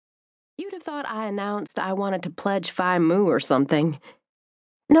You'd have thought I announced I wanted to pledge Phi Mu or something.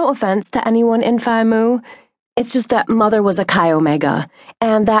 No offense to anyone in Phi Mu. It's just that Mother was a Chi Omega,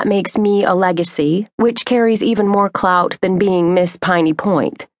 and that makes me a legacy, which carries even more clout than being Miss Piney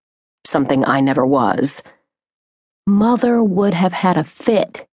Point. Something I never was. Mother would have had a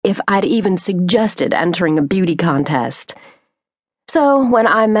fit if I'd even suggested entering a beauty contest. So when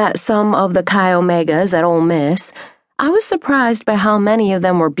I met some of the Chi Omegas at Ole Miss, I was surprised by how many of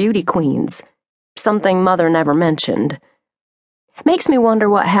them were beauty queens, something Mother never mentioned. Makes me wonder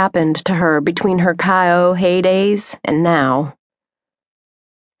what happened to her between her Chi-O heydays and now.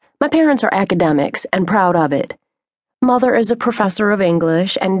 My parents are academics and proud of it. Mother is a professor of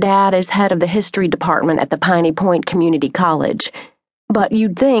English and Dad is head of the history department at the Piney Point Community College, but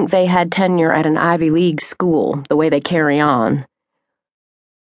you'd think they had tenure at an Ivy League school, the way they carry on.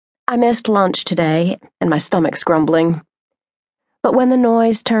 I missed lunch today, and my stomach's grumbling. But when the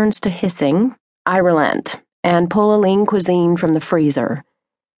noise turns to hissing, I relent and pull a lean cuisine from the freezer.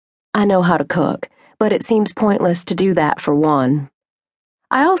 I know how to cook, but it seems pointless to do that for one.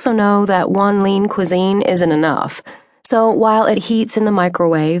 I also know that one lean cuisine isn't enough, so while it heats in the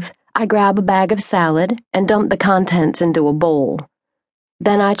microwave, I grab a bag of salad and dump the contents into a bowl.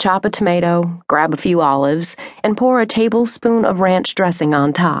 Then I chop a tomato, grab a few olives, and pour a tablespoon of ranch dressing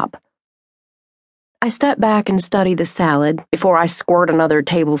on top. I step back and study the salad before I squirt another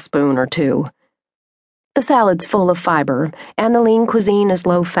tablespoon or two. The salad's full of fiber, and the lean cuisine is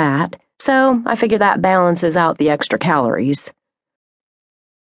low fat, so I figure that balances out the extra calories.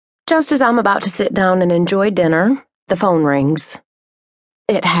 Just as I'm about to sit down and enjoy dinner, the phone rings.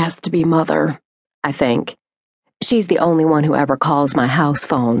 It has to be Mother, I think. She's the only one who ever calls my house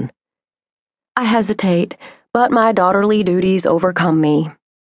phone. I hesitate, but my daughterly duties overcome me.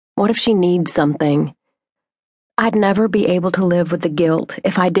 What if she needs something? I'd never be able to live with the guilt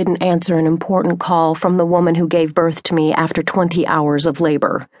if I didn't answer an important call from the woman who gave birth to me after 20 hours of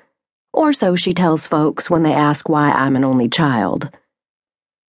labor. Or so she tells folks when they ask why I'm an only child.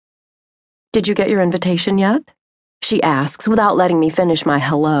 Did you get your invitation yet? She asks without letting me finish my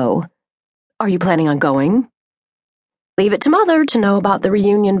hello. Are you planning on going? Leave it to Mother to know about the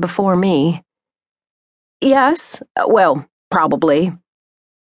reunion before me. Yes, well, probably.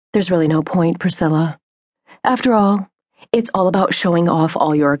 There's really no point, Priscilla. After all, it's all about showing off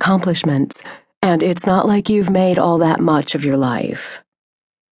all your accomplishments, and it's not like you've made all that much of your life.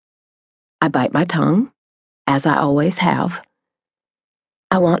 I bite my tongue, as I always have.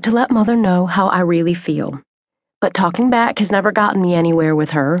 I want to let Mother know how I really feel, but talking back has never gotten me anywhere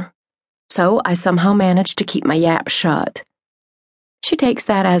with her, so I somehow manage to keep my yap shut. She takes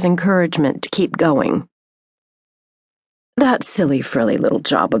that as encouragement to keep going. That silly, frilly little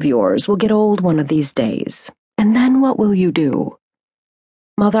job of yours will get old one of these days, and then what will you do?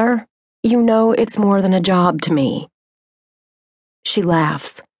 Mother, you know it's more than a job to me. She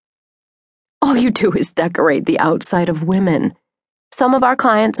laughs. All you do is decorate the outside of women. Some of our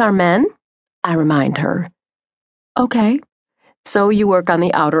clients are men, I remind her. Okay, so you work on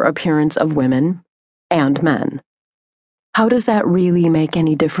the outer appearance of women and men. How does that really make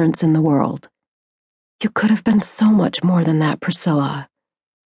any difference in the world? You could have been so much more than that, Priscilla.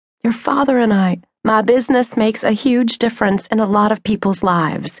 Your father and my business makes a huge difference in a lot of people's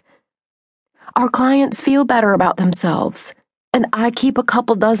lives. Our clients feel better about themselves, and I keep a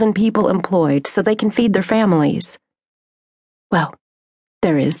couple dozen people employed so they can feed their families. Well,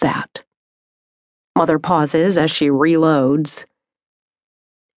 there is that. Mother pauses as she reloads.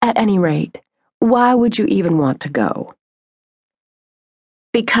 At any rate, why would you even want to go?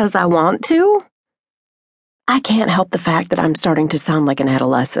 Because I want to? I can't help the fact that I'm starting to sound like an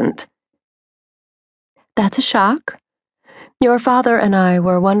adolescent. That's a shock. Your father and I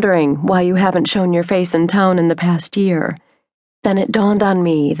were wondering why you haven't shown your face in town in the past year. Then it dawned on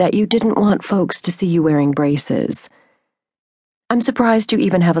me that you didn't want folks to see you wearing braces. I'm surprised you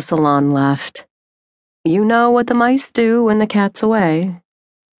even have a salon left. You know what the mice do when the cat's away.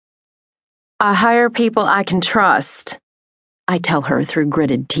 I hire people I can trust, I tell her through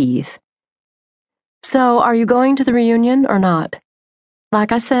gritted teeth. So, are you going to the reunion or not?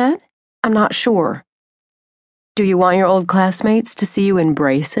 Like I said, I'm not sure. Do you want your old classmates to see you in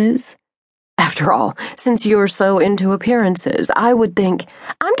braces? After all, since you're so into appearances, I would think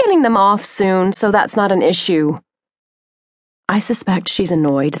I'm getting them off soon, so that's not an issue. I suspect she's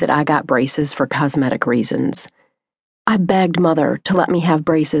annoyed that I got braces for cosmetic reasons. I begged Mother to let me have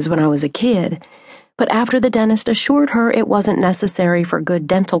braces when I was a kid, but after the dentist assured her it wasn't necessary for good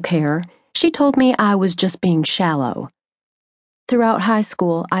dental care, she told me I was just being shallow. Throughout high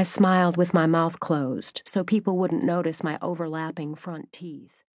school, I smiled with my mouth closed so people wouldn't notice my overlapping front teeth.